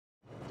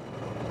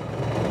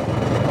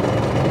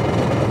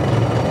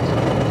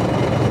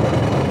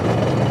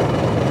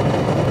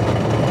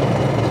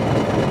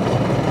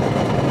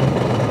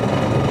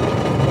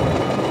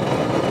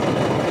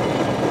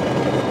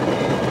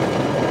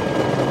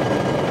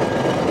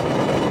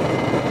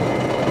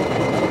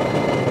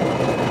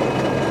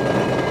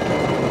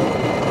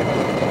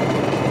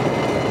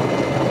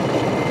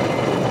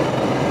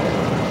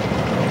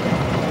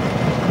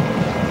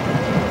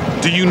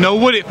Do you know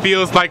what it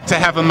feels like to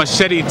have a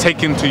machete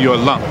taken to your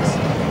lungs?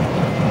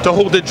 To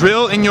hold a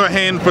drill in your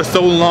hand for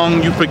so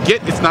long you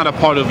forget it's not a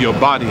part of your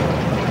body.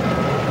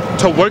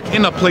 To work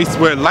in a place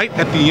where light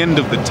at the end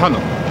of the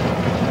tunnel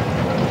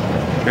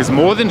is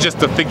more than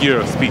just a figure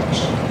of speech.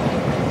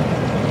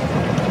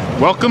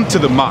 Welcome to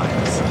the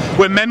mines,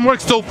 where men work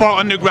so far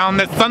underground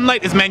that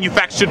sunlight is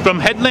manufactured from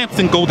headlamps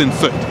and golden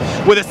soot,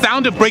 where the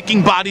sound of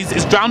breaking bodies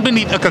is drowned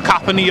beneath a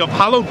cacophony of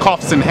hollowed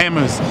coughs and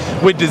hammers,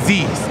 where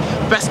disease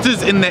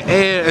festers in the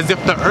air as if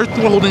the earth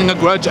were holding a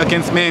grudge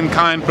against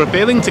mankind for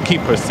failing to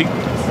keep her secrets.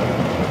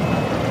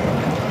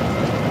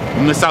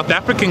 In the South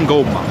African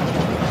gold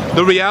mine,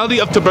 the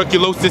reality of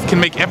tuberculosis can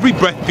make every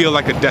breath feel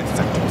like a death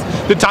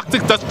sentence. The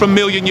toxic dust from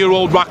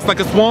million-year-old rocks like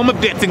a swarm of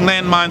dancing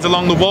landmines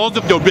along the walls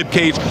of your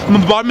ribcage, a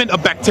bombardment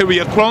of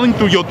bacteria crawling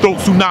through your throat,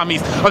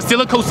 tsunamis of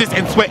silicosis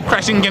and sweat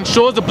crashing against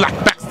shores of black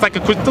backs like a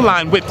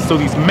crystalline whip. So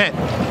these men,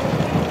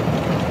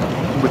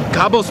 with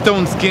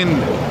cobblestone skin,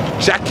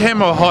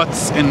 jackhammer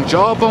hearts, and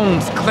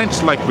jawbones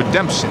clenched like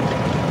redemption,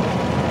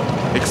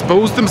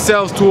 expose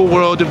themselves to a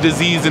world of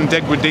disease and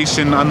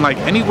degradation unlike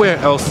anywhere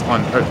else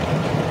on Earth.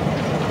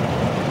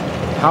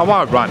 How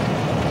ironic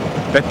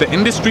that the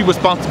industry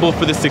responsible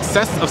for the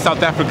success of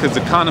South Africa's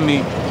economy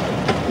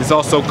is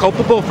also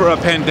culpable for a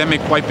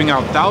pandemic wiping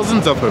out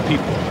thousands of her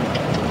people.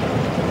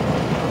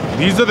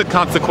 These are the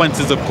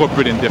consequences of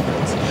corporate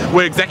indifference,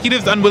 where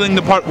executives unwilling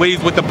to part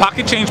ways with the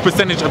pocket change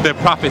percentage of their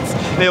profits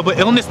enable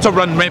illness to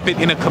run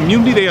rampant in a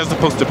community they are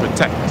supposed to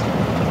protect.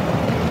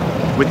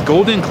 With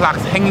golden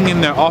clocks hanging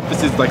in their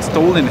offices like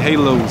stolen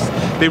halos,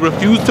 they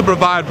refuse to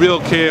provide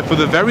real care for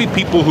the very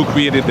people who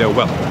created their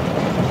wealth.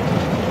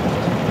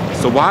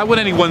 So why would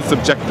anyone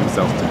subject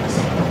themselves to this?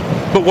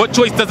 But what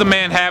choice does a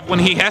man have when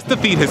he has to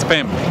feed his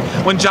family?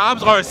 When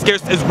jobs are as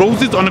scarce as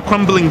roses on a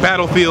crumbling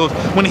battlefield?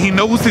 When he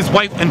knows his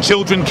wife and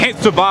children can't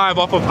survive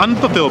off of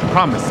unfulfilled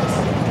promises?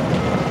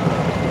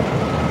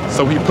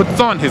 So he puts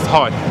on his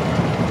hard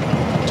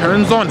hat,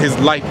 turns on his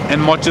light,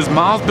 and marches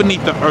miles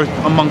beneath the earth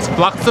amongst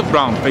flocks of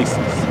brown faces,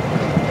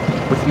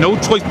 with no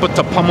choice but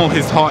to pummel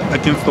his heart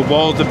against the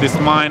walls of this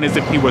mine as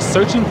if he were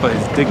searching for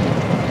his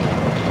dignity.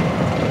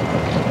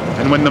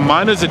 And when the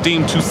miners are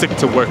deemed too sick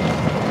to work,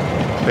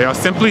 they are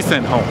simply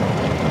sent home,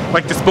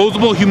 like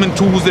disposable human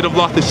tools that have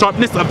lost the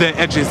sharpness of their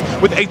edges,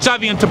 with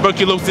HIV and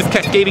tuberculosis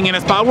cascading in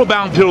a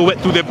spiral-bound pirouette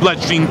through their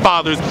bloodstream.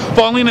 Fathers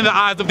falling in the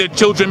eyes of their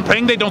children,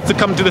 praying they don't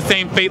succumb to the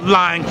same fate,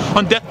 lying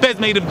on deathbeds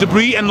made of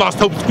debris and lost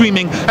hope,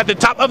 screaming at the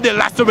top of their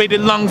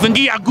lacerated lungs,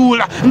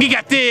 "Ngiyagula,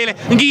 ngiyatele,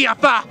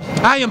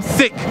 ngiyafa. I am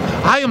sick,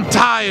 I am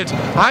tired,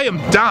 I am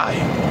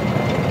dying."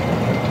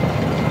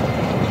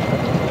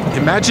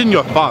 Imagine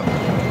your father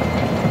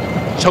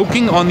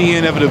choking on the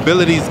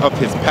inevitabilities of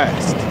his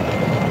past.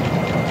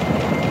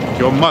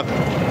 Your mother,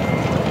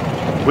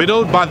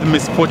 widowed by the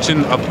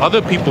misfortune of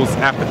other people's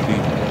apathy.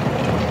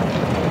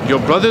 Your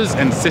brothers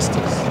and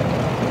sisters,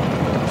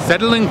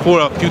 settling for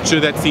a future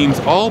that seems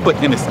all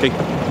but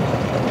inescapable.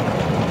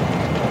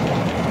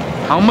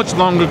 How much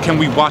longer can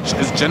we watch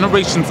as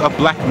generations of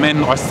black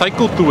men are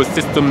cycled through a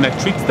system that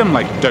treats them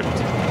like dirt?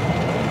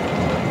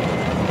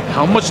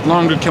 How much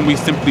longer can we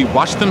simply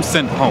watch them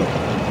sent home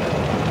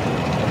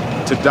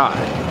to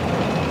die?